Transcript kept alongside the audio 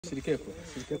John,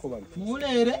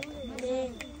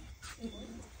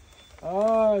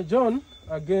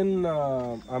 again,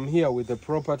 I'm here with the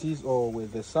properties or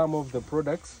with the some of the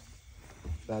products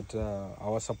that I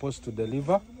was supposed to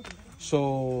deliver.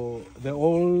 So the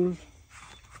all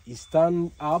is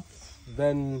stand up.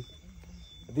 Then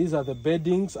these are the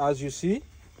beddings, as you see,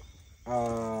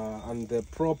 and the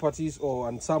properties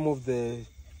and some of the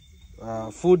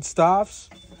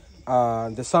foodstuffs,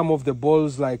 and some of the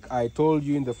bowls, like I told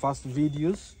you in the first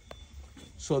videos.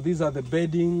 So these are the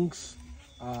beddings.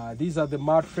 These are the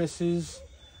mattresses.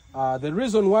 The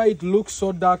reason why it looks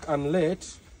so dark and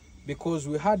late, because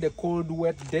we had a cold,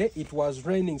 wet day. It was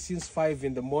raining since 5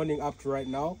 in the morning up to right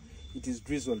now. It is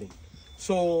drizzling.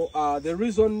 So the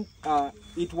reason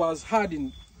it was hard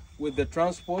with the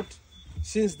transport,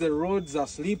 since the roads are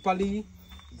slippery.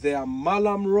 They are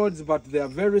Malam roads, but they are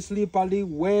very slippery,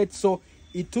 wet. So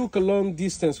it took a long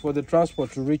distance for the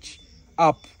transport to reach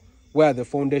up where the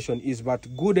foundation is. But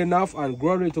good enough, and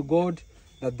glory to God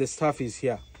that the staff is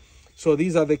here. So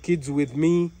these are the kids with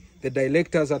me. The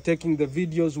directors are taking the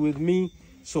videos with me.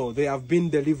 So they have been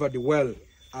delivered well,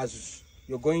 as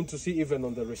you're going to see even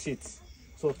on the receipts.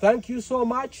 So thank you so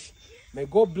much. May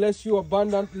God bless you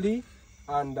abundantly.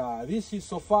 And this is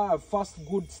so far a first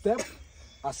good step.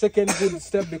 A second good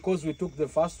step, because we took the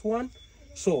first one.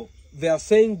 So they are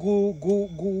saying, go,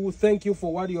 thank you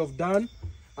for what you have done.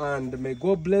 And may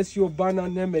God bless you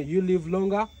abundantly. May you live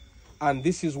longer. And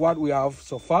this is what we have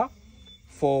so far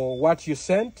for what you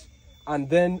sent. And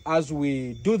then as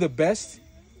we do the best,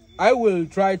 I will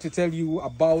try to tell you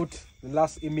about the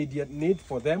last immediate need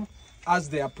for them as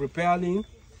they are preparing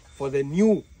for the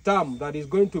new term that is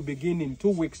going to begin in 2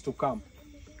 weeks to come.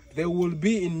 They will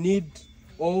be in need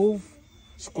of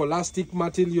scholastic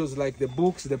materials like the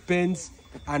books, the pens,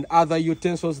 and other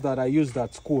utensils that are used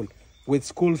at school, with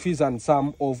school fees and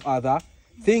some of other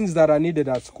things that are needed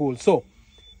at school. So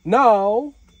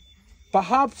now,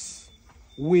 perhaps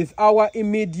with our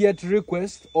immediate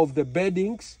request of the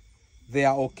beddings, they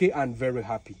are okay and very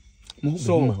happy.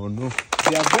 So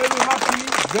they are very happy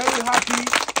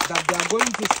that they are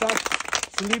going to start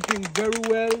sleeping very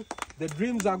well. The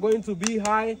dreams are going to be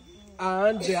high,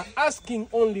 and they are asking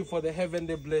only for the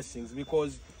heavenly blessings,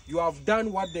 because you have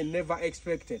done what they never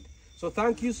expected. So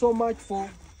thank you so much for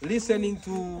listening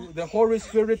to the Holy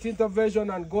Spirit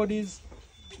intervention and God's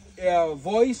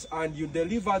voice, and you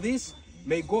deliver this.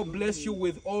 May God bless you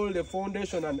with all the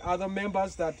foundation and other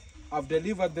members that have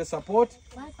delivered the support,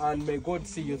 and may God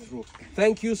see you through.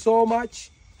 Thank you so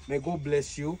much. May God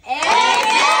bless you.